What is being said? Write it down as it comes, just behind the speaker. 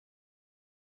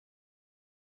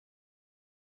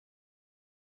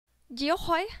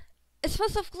Yohoi, it's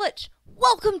Swiss of Glitch.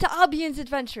 Welcome to Abian's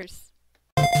Adventures.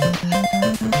 Oh,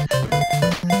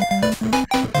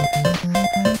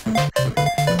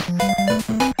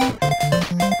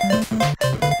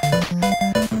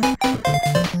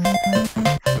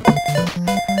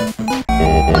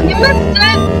 you missed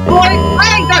it, boy!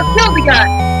 I ain't got killed again!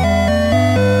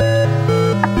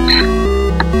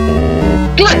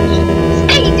 Glitch,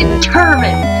 stay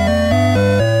determined!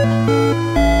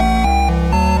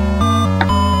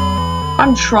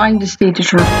 I'm trying to stay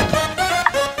determined.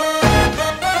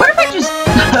 What if I just...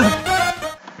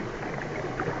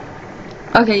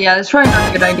 Okay, yeah, that's probably not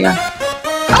a good idea.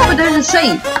 Oh, but there's a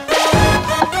save!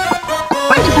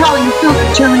 Find is how you feel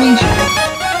determination.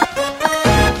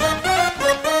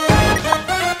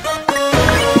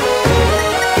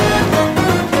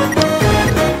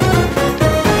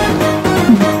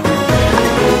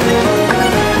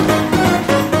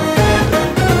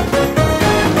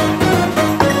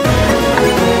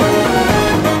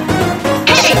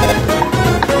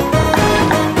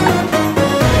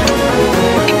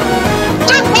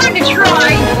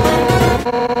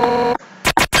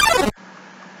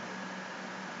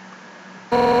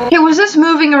 Hey, was this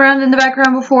moving around in the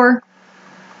background before?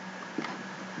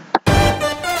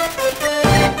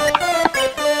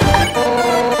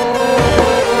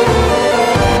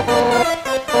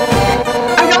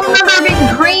 I don't remember it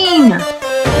being green!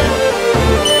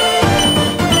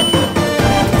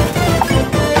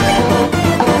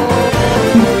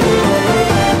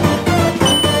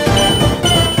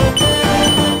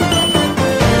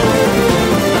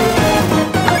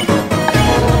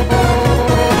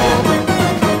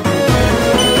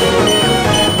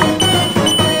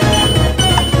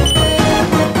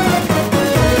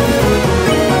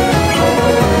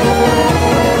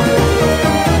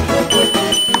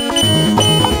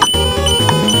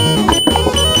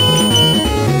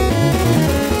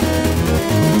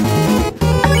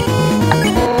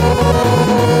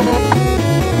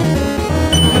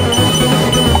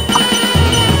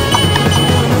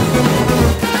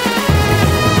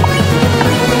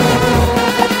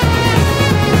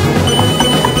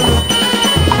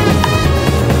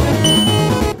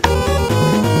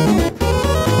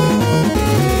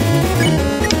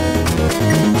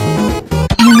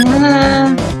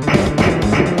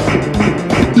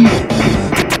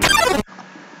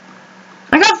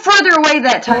 I got further away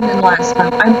that time than last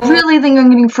time. I really think I'm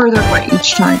getting further away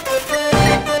each time.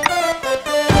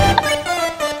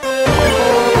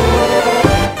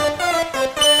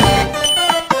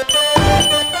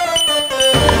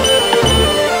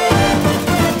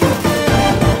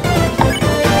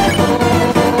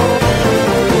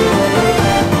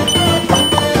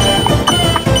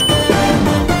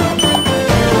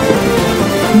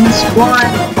 Miss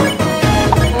one.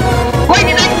 Why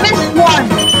did I miss one?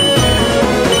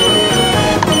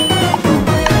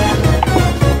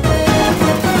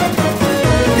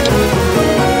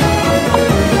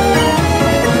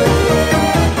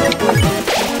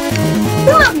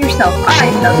 You love yourself. I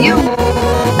love you.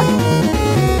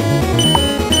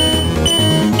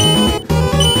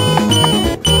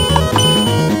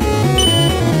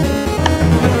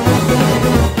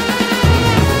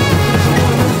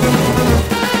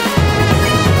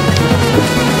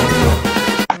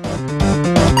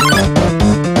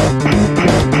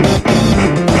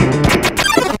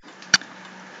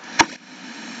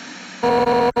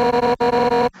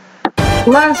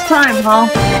 Last time, huh?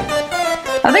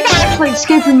 I think I actually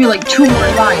escaped from you like 2 more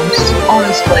times,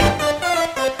 honestly.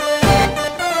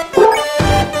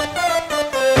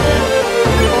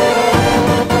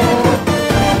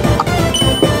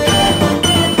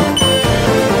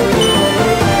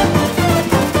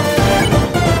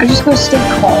 I just gotta stay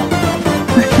calm.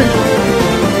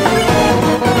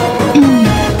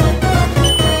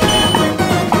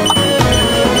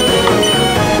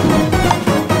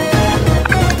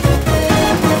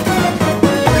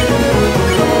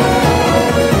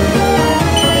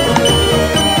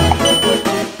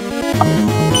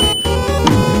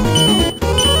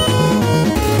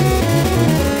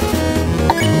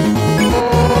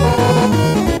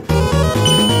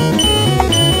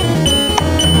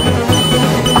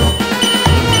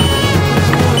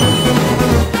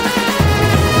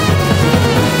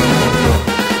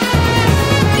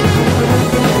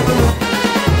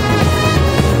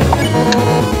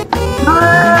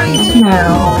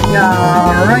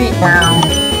 Right now.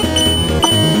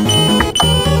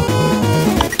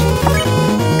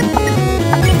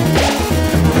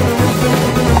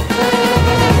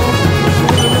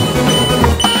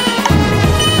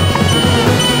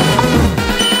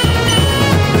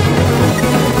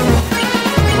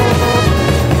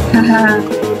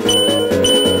 Haha.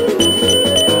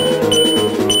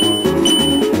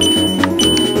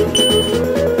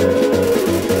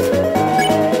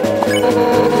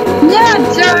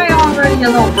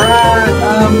 little brat.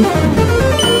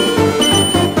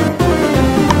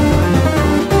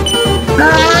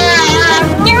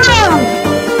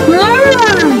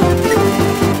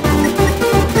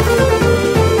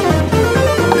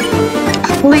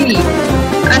 Please.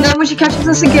 And then when she catches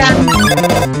us again.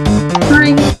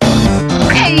 3.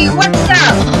 Hey, what's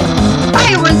up?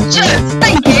 I was just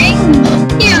thinking,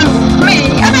 you,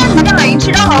 me, and I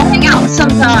should all hang out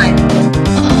sometime.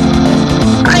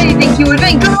 I think you would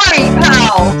make great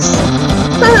pals.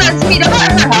 Let's meet up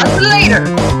at her house later.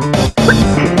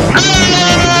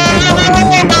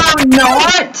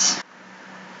 Not.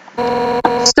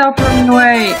 Stop running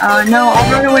away. No,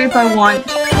 I'll run away if I want.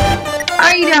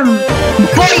 Item,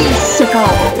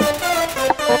 bicycle.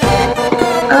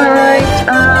 Alright,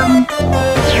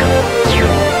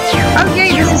 okay,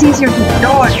 this is easier to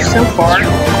dodge so far.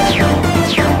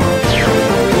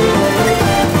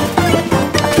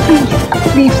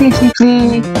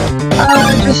 Flee.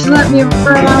 Just let me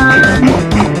run.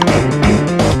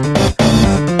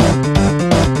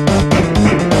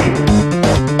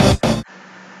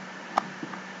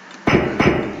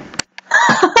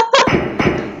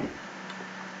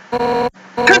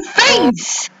 Her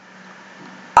face!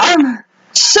 I'm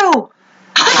so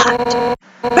hot,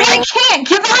 but I can't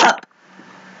give up.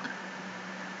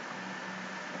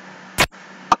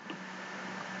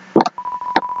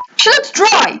 She looks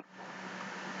dry.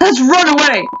 Let's run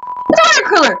away. It's a water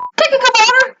cooler. Take a cup of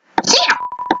water. Yeah.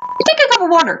 Take a cup of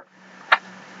water.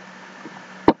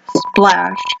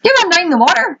 Splash. You want to name the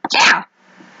water? Yeah.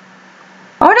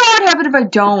 I wonder what would happen if I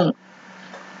don't.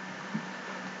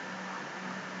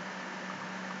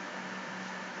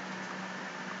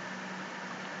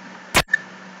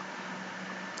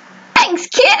 Thanks,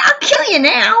 kid. I'll kill you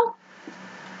now.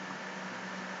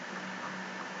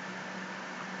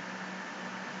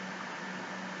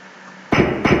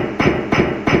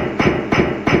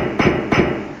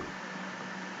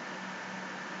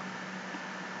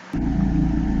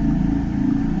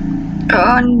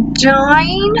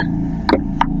 Undyne?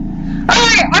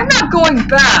 Alright, I'm not going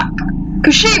back.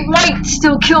 Cause she might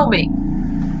still kill me.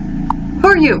 Who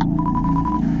are you?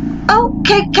 Oh,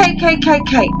 K.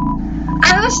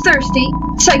 I was thirsty,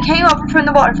 so I came over from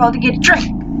the waterfall to get a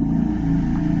drink.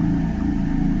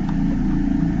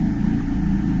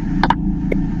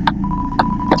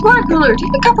 Water cooler,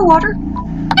 take a cup of water.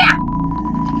 Yeah,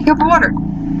 take a cup of water.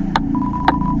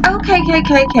 Oh, K.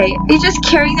 You're just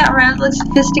carrying that around like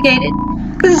sophisticated?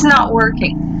 This is not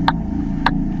working.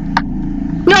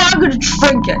 No, I'm gonna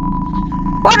drink it.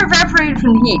 Water evaporated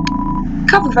from the heat.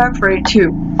 Cup evaporated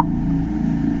too.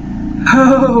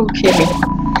 Okay.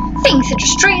 Being such a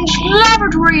strange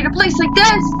laboratory in a place like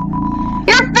this.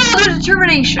 You're filled with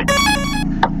determination.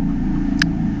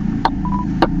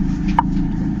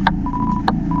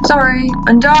 Sorry,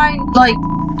 Undyne,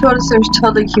 told us there's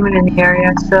totally human in the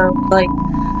area, so,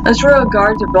 us royal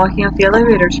guards are blocking off the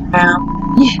elevators for now.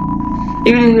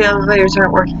 Even if the elevators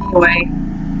aren't working anyway.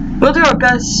 We'll do our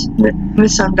best,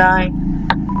 Miss Undyne.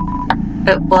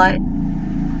 What?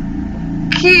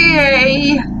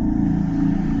 Okay.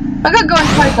 I gotta go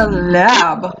inside the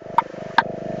lab.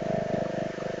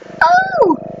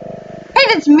 Oh! Hey,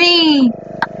 it's me!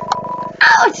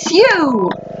 Oh, it's you!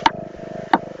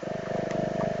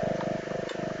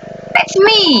 It's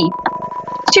me!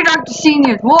 It's too dark to see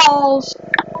near the walls.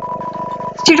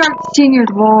 It's too dark to see near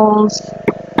the walls.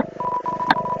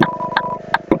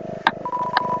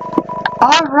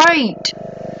 Alright.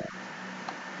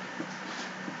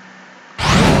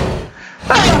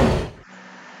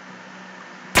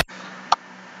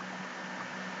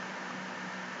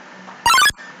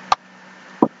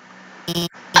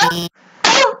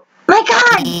 Oh my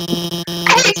god!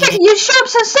 I didn't expect you to show up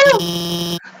so soon!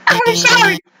 I haven't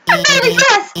showered! I'm barely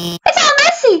dressed! It's all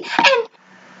messy! And...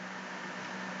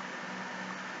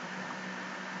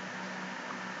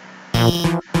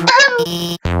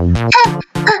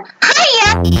 hiya!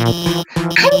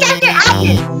 I'm Dr.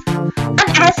 Agnes! I'm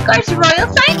Asgard's royal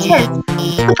scientist!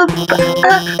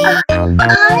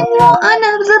 I'm one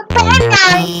of the bad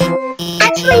guys!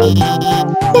 Actually,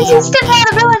 since you stepped out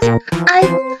of the village,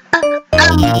 I've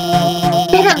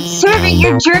been observing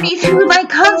your journey through my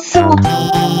console.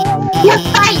 Your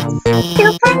fights,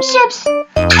 your friendships,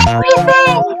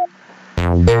 everything!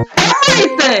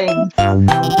 Everything!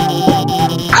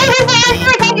 I was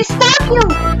never going to stop you,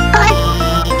 but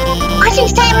watching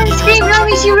Simon scream drove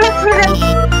me to root for him.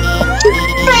 So,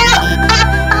 now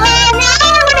I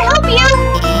want to help you.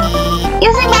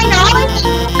 Using my knowledge,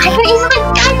 I could easily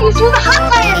guide you through the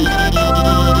hotlands.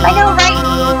 I know, right?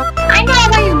 I know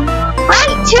where you...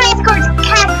 Right to Asgard's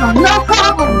castle, no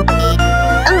problem.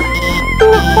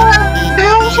 Well,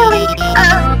 actually,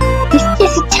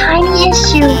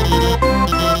 missed you.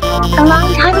 A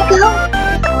long time ago,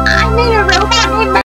 I made a